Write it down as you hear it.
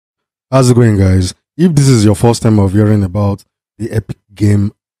How's it going, guys? If this is your first time of hearing about the Epic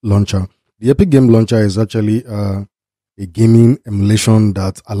Game Launcher, the Epic Game Launcher is actually a gaming emulation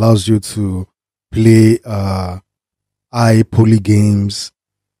that allows you to play high poly games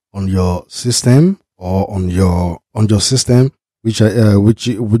on your system or on your system, which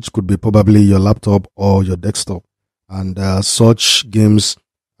could be probably your laptop or your desktop, and such games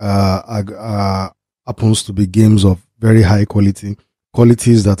happens to be games of very high qualities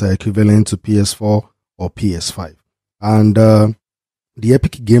that are equivalent to PS4 or PS5. And the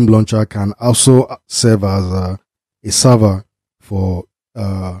Epic Game Launcher can also serve as a server for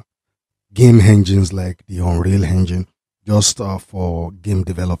game engines like the Unreal Engine, just for game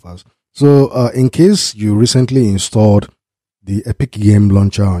developers. So in case you recently installed the Epic Game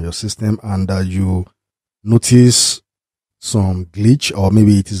Launcher on your system and you notice some glitch, or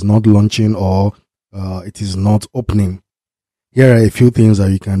maybe it is not launching, or it is not opening, here are a few things that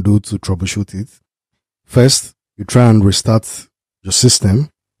you can do to troubleshoot it. First, you try and restart your system,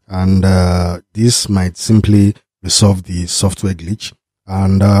 and this might simply resolve the software glitch.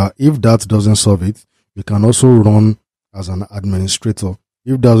 And if that doesn't solve it, you can also run as an administrator.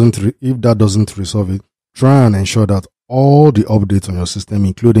 If that doesn't resolve it, try and ensure that all the updates on your system,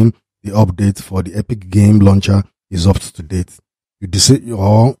 including the update for the Epic Game Launcher, is up to date.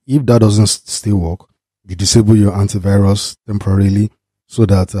 Or if that doesn't still work, you disable your antivirus temporarily so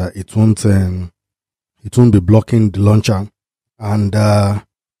that it won't be blocking the launcher. And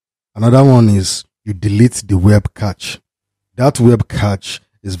another one is you delete the WebCache. That WebCache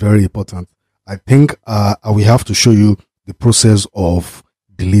is very important. I think I will have to show you the process of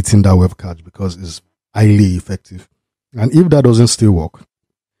deleting that WebCache because it's highly effective. And if that doesn't still work,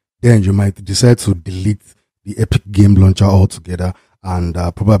 then you might decide to delete the Epic Game Launcher altogether and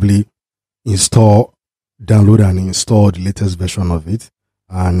probably download and install the latest version of it.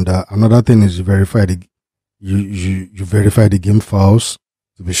 And another thing is you verify the game files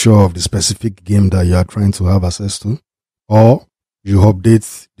to be sure of the specific game that you are trying to have access to, or you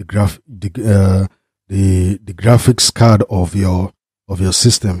update the graphics card of your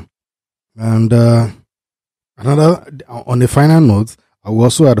system. And on a final note, I will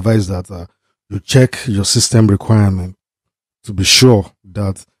also advise that you check your system requirement to be sure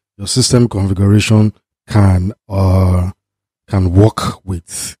that your system configuration can work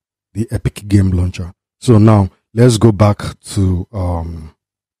with the Epic Game Launcher. So now let's go back to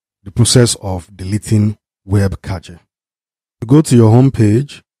the process of deleting WebCache. You go to your home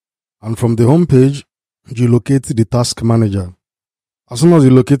page, and from the home page you locate the task manager. As soon as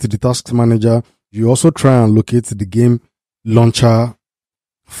you locate the task manager, you also try and locate the game launcher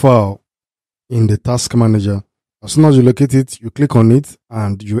file in the task manager. As soon as you locate it, you click on it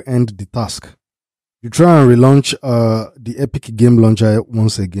and you end the task. You try and relaunch the Epic Game Launcher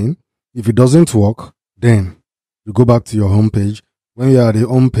once again. If it doesn't work, then you go back to your home page. When you are at the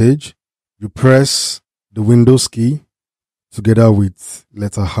home page, you press the Windows key together with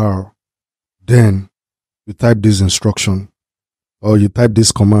letter R. Then you type this instruction, or you type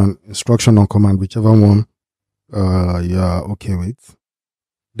this command, instruction or command, whichever one you are okay with.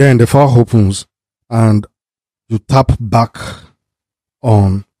 Then the file opens and you tap back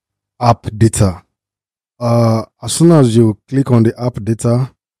on app data. As soon as you click on the app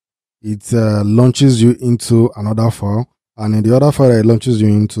data, it launches you into another file, and in the other file that it launches you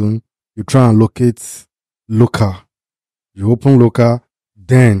into, you try and locate local. You open local,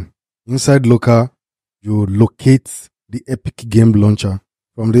 then inside local you locate the Epic Game Launcher.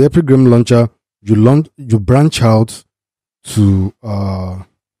 From the Epic Game Launcher, you branch out to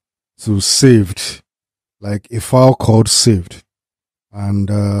saved, like a file called saved, and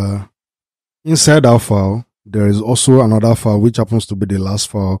inside that file there is also another file which happens to be the last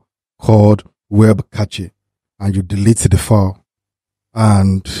file called WebCache, and you delete the file,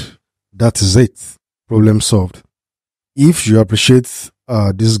 and that is it. Problem solved. If you appreciate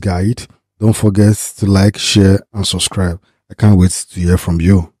this guide, don't forget to like, share, and subscribe. I can't wait to hear from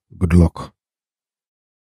you. Good luck.